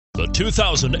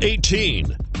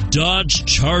2018 Dodge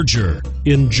Charger.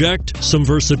 Inject some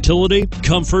versatility,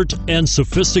 comfort, and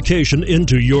sophistication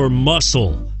into your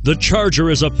muscle. The Charger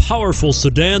is a powerful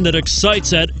sedan that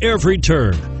excites at every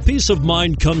turn. Peace of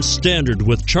mind comes standard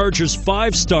with Charger's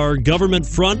 5-star government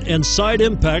front and side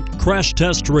impact crash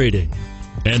test rating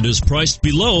and is priced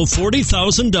below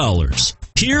 $40,000.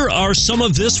 Here are some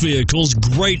of this vehicle's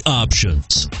great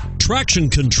options: traction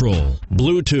control,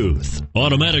 Bluetooth,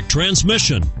 automatic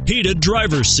transmission, heated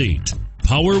driver's seat,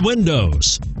 power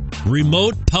windows,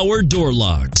 remote power door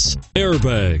locks,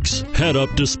 airbags,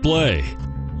 head-up display.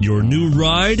 Your new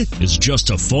ride is just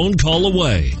a phone call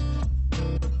away.